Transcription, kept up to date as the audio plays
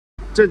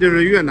这就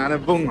是越南的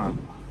瓮啊，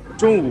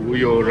中午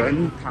有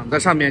人躺在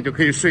上面就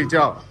可以睡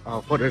觉啊，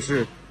或者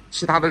是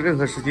其他的任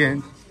何时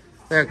间，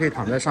大家可以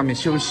躺在上面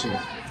休息。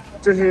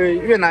这是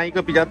越南一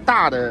个比较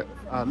大的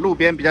路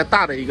边比较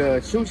大的一个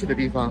休息的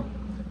地方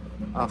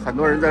啊，很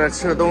多人在这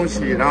吃着东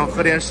西，然后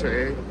喝点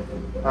水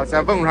啊，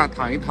在瓮上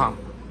躺一躺。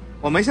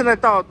我们现在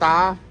到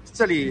达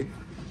这里，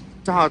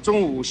正好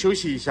中午休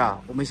息一下。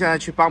我们现在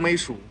去邦美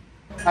蜀。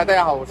大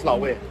家好，我是老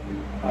魏。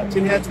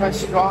今天穿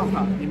西装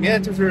里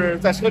面就是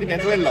在车里面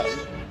特别冷，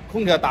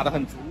空调打得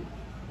很足。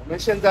我们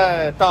现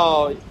在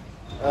到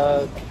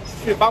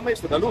去邦美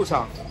蜀的路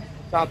上，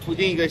正好途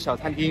经一个小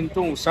餐厅，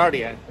中午12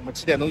点，我们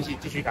吃点东西，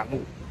继续赶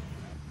路。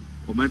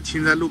我们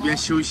停在路边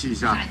休息一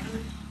下，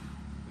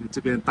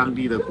这边当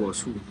地的果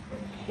树，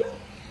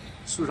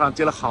树上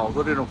结了好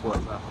多这种果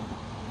子。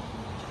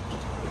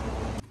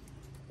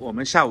我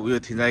们下午又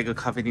停在一个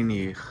咖啡店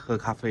里喝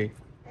咖啡，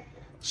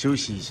休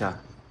息一下。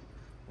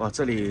哇，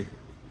这里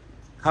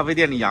咖啡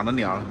店里养的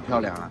鸟很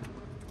漂亮啊！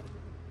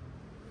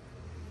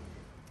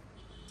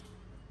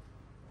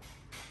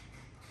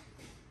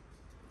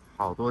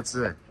好多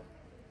只哎。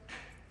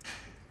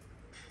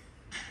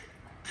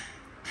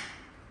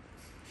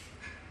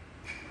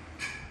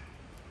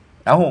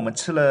然后我们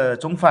吃了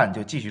中饭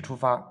就继续出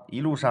发，一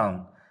路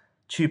上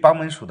去邦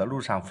美蜀的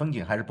路上风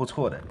景还是不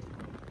错的。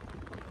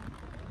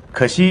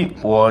可惜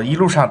我一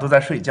路上都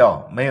在睡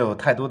觉，没有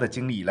太多的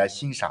精力来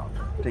欣赏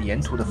这沿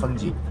途的风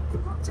景。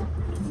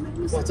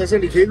哇，在这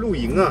里可以露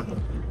营啊！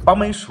邦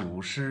美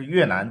蜀是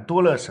越南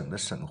多乐省的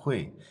省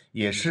会，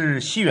也是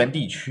西原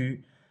地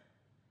区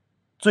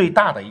最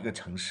大的一个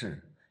城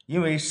市。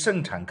因为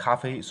盛产咖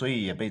啡，所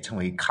以也被称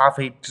为咖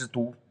啡之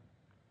都。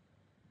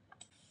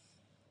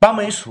邦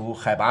美蜀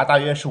海拔大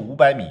约是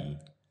500米，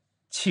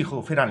气候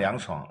非常凉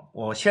爽。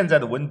我现在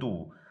的温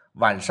度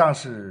晚上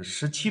是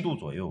17度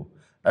左右，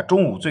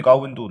中午最高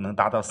温度能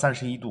达到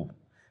31度，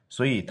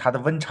所以它的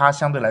温差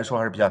相对来说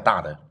还是比较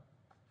大的。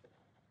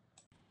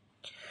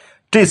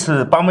这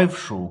次邦美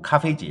蜀咖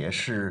啡节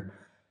是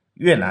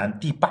越南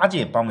第8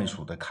届邦美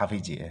蜀的咖啡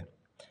节。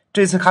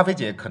这次咖啡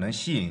节可能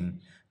吸引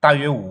大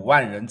约5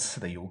万人次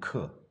的游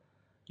客，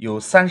有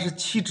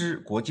37支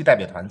国际代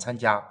表团参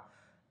加，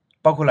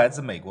包括来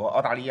自美国、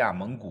澳大利亚、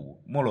蒙古、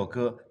摩洛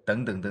哥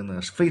等等等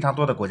等非常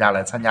多的国家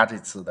来参加这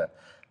次的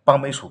邦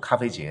美蜀咖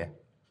啡节。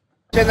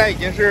现在已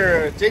经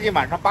是接近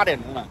晚上8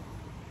点钟了，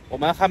我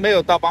们还没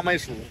有到邦美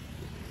蜀，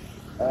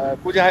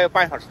估计还有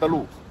半小时的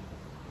路。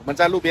我们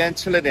在路边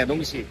吃了点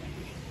东西，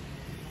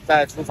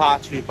再出发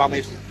去邦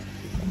美蜀。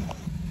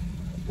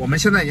我们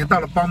现在已经到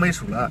了邦美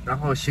蜀了，然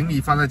后行李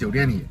放在酒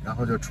店里，然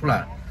后就出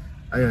来。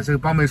哎呀，这个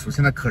邦美蜀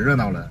现在可热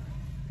闹了，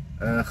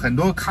很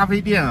多咖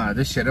啡店啊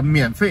就写着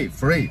免费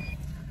free，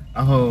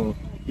 然后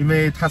因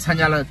为他参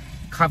加了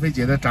咖啡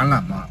节的展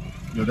览嘛，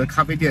有的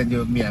咖啡店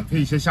就免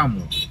费一些项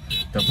目。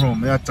等会儿我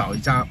们要找一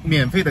家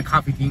免费的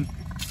咖啡厅，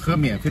喝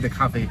免费的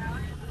咖啡。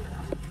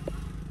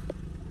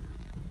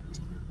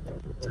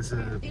这是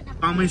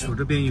邦美蜀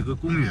这边有个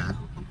公园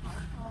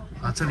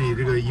啊，这里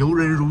这个游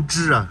人如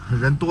织啊，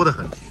人多得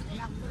很。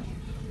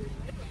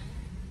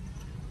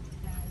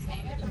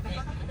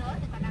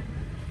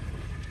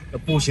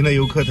步行的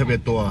游客特别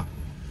多啊，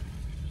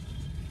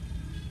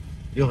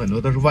有很多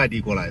都是外地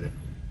过来的。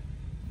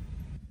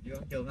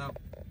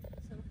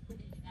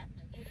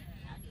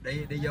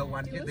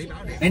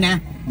đây nè,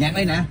 nhạc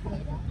đây nè。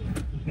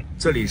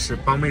这里是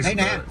邦美蜀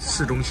的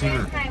市中心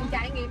了。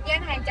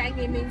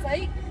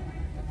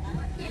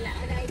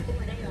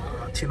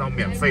听到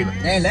免费的。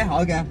đây lễ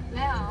hội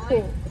kìa。lễ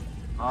hội。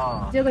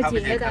啊，这个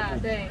节的，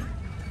对。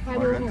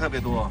人特别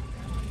多。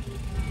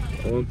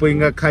我们不应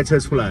该开车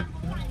出来，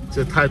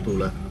这太堵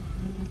了。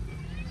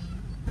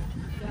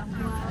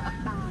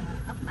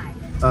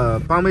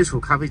邦美蜀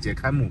咖啡节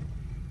开幕。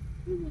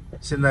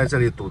现在这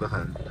里堵得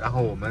很，然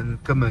后我们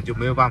根本就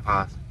没有办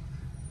法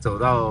走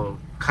到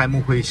开幕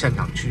会现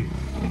场去。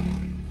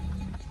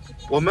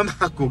我们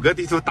把谷歌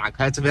地图打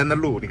开，这边的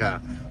路你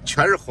看，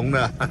全是红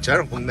的，全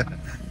是红的，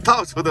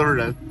到处都是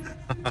人。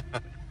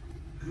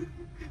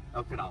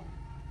OK 了。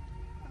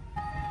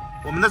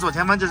我们的左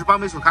前方就是邦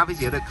美蜀咖啡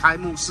节的开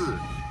幕式，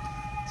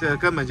这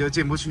根本就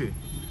进不去，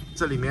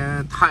这里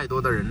面太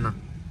多的人了，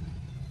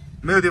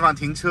没有地方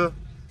停车。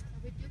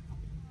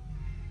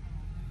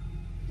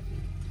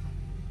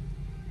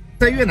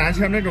在越南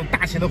像那种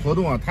大型的活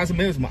动啊，它是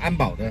没有什么安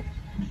保的，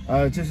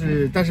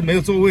但是没有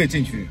座位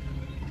进去，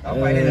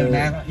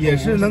也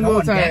是能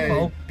够在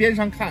边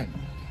上看，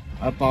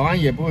保安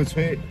也不会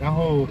催，然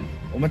后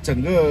我们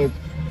整个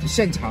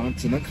现场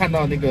只能看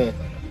到那个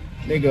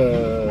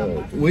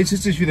维持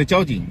秩序的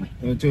交警，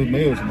就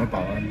没有什么保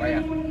安。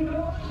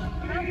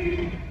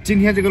今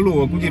天这个路，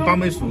我估计邦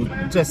美蜀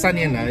这3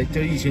年来，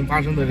就疫情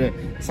发生的这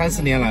3、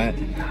4年来，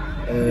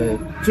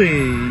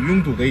最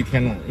拥堵的一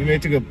天了，因为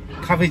这个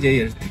咖啡节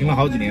也是停了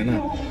好几年了。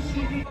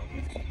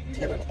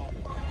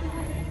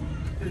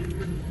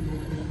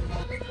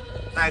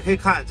大家可以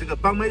看这个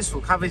邦美蜀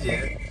咖啡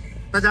节，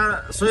大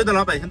家所有的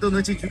老百姓都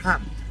能进去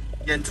看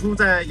演出，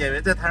演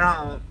员在台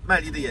上卖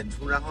力的演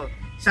出，然后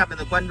下面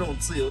的观众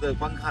自由的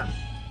观看，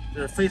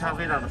就是非常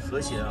非常的和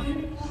谐啊。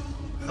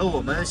和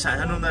我们想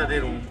象中的这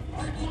种，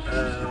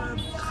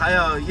还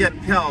要验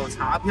票、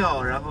查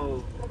票，然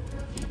后，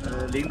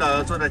领导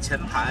要坐在前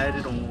台，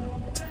这种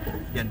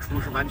演出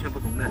是完全不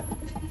同的。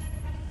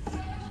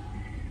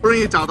不容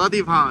易找到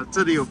地方，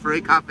这里有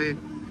free 咖啡，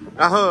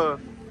然后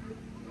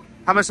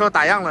他们说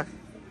打烊了。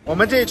我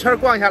们这一圈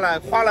逛下来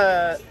花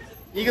了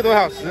1个多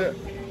小时，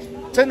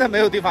真的没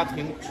有地方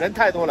停，人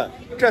太多了，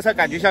这才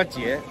感觉像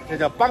节，这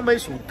叫邦美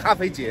蜀咖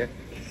啡节。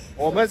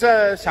我们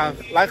这想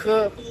来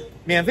喝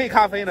免费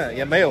咖啡呢，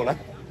也没有了。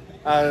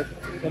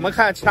我们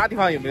看其他地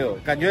方有没有，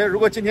感觉如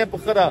果今天不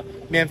喝到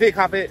免费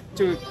咖啡，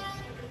就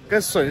跟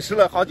损失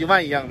了好几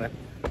万一样的。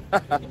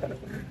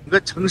一个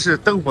城市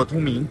灯火通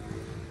明。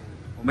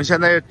我们现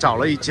在找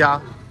了一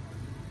家，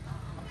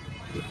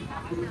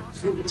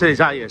这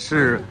家也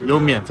是有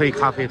免费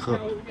咖啡喝。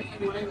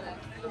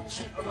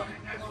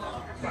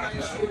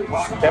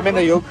前面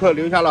的游客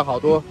留下了好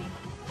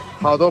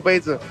多杯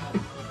子。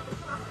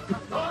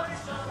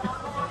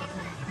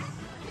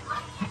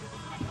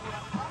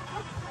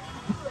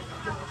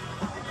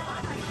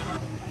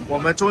我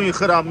们终于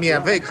喝到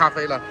免费咖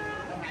啡了。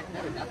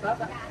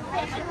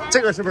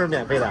这个是不是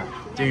免费的，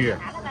金宇？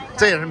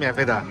这也是免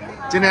费的。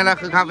今天来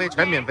喝咖啡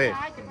全免费。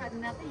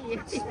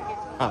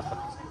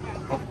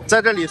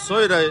在这里所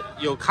有的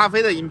有咖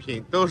啡的饮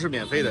品都是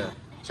免费的，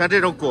像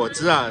这种果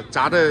汁啊，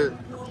炸的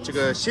这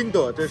个心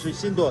朵，这是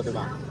心朵对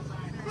吧？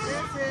这是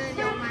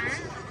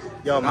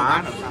有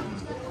麻，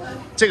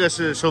这个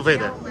是收费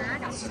的。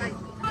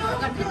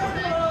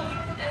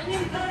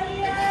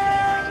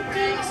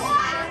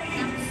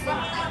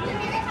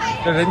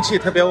这人气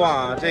特别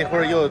旺啊！这一会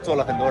儿又坐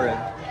了很多人。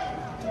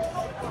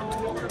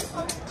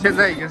现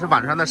在已经是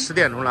晚上的10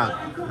点钟了，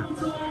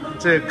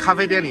这咖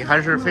啡店里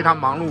还是非常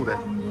忙碌的。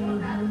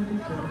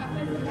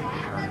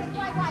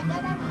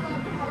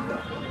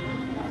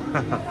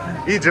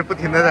一直不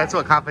停的在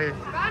做咖啡。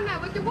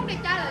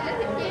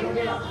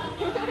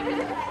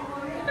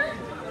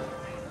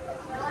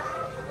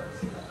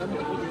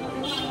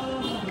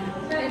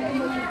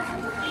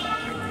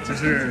这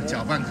是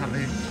搅拌咖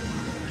啡。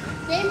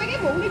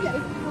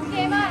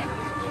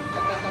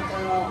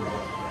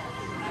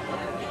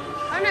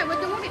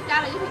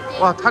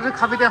哇，它这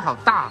咖啡店好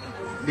大，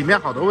里面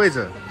好多位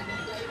置。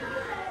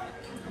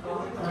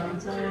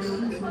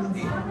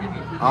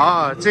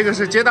哦，这个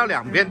是街道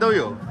两边都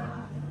有。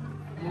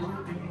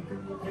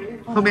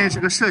后面是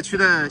个社区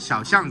的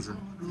小巷子，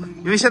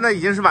因为现在已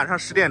经是晚上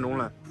10点钟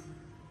了，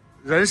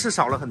人是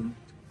少了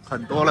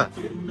很多了。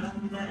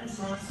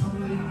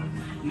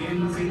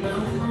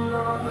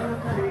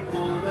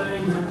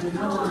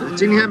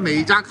今天每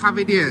一家咖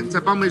啡店在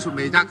邦美蜀，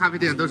每一家咖啡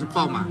店都是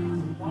爆满。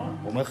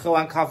我们喝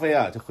完咖啡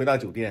啊，就回到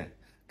酒店，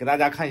给大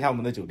家看一下我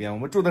们的酒店。我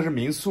们住的是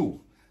民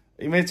宿，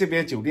因为这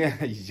边酒店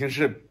已经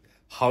是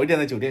好一点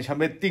的酒店全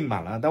被订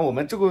满了，但我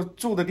们这个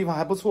住的地方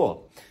还不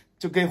错，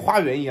就跟花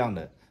园一样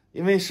的。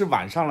因为是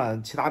晚上了，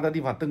其他的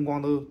地方灯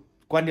光都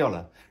关掉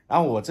了。然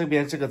后我这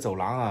边这个走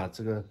廊啊，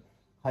这个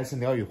还是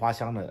鸟语花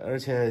香的，而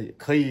且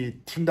可以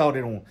听到这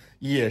种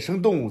野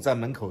生动物在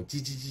门口叽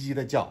叽叽叽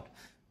的叫。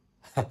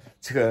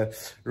这个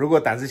如果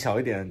胆子小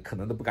一点，可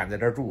能都不敢在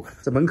这儿住。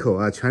这门口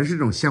啊，全是这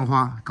种鲜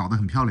花，搞得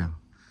很漂亮。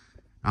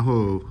然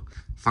后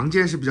房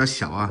间是比较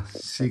小啊，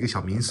是一个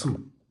小民宿。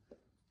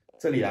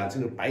这里啊，这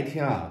个白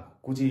天啊，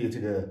估计这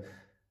个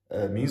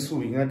民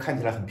宿应该看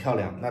起来很漂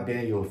亮。那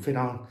边有非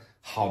常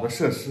好的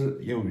设施，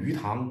也有鱼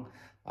塘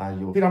啊，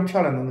有非常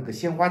漂亮的那个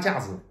鲜花架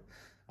子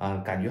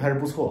啊，感觉还是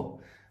不错。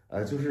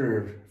就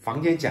是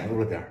房间简陋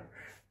了点儿，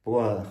不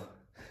过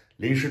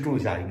临时住一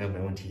下应该没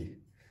问题。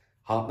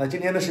好，那今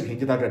天的视频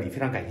就到这里，非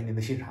常感谢您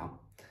的欣赏。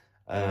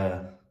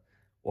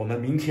我们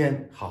明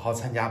天好好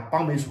参加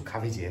邦美蜀咖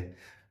啡节，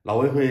老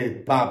魏会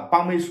把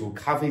邦美蜀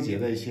咖啡节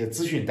的一些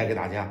资讯带给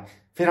大家。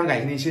非常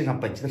感谢您欣赏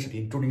本期的视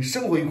频，祝您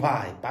生活愉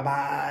快，拜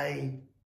拜。